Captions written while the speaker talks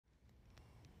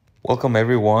Welcome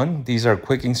everyone. These are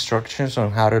quick instructions on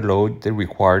how to load the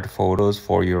required photos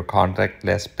for your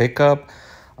contactless pickup.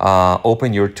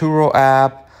 Open your Turo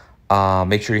app.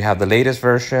 Make sure you have the latest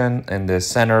version. In the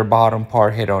center bottom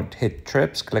part, hit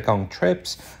trips. Click on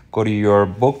trips. Go to your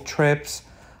book trips.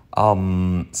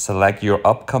 Select your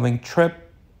upcoming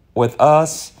trip with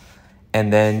us,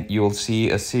 and then you'll see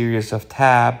a series of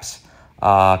tabs.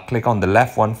 Click on the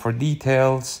left one for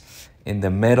details. In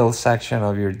the middle section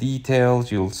of your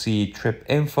details, you'll see trip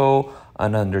info,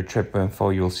 and under trip info,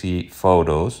 you'll see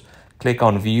photos. Click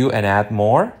on view and add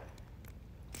more.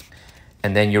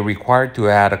 And then you're required to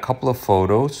add a couple of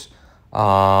photos.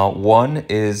 One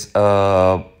is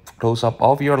a close-up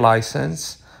of your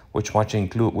license, which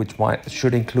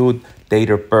should include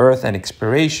date of birth and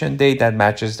expiration date that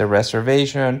matches the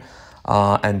reservation,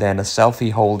 and then a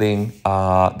selfie holding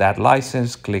that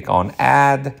license. Click on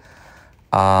add.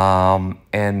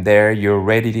 And there you're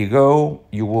ready to go.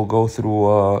 You will go through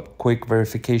a quick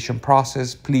verification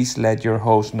process. Please let your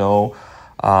host know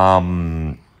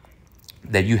that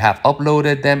you have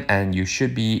uploaded them and you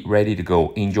should be ready to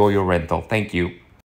go. Enjoy your rental. Thank you.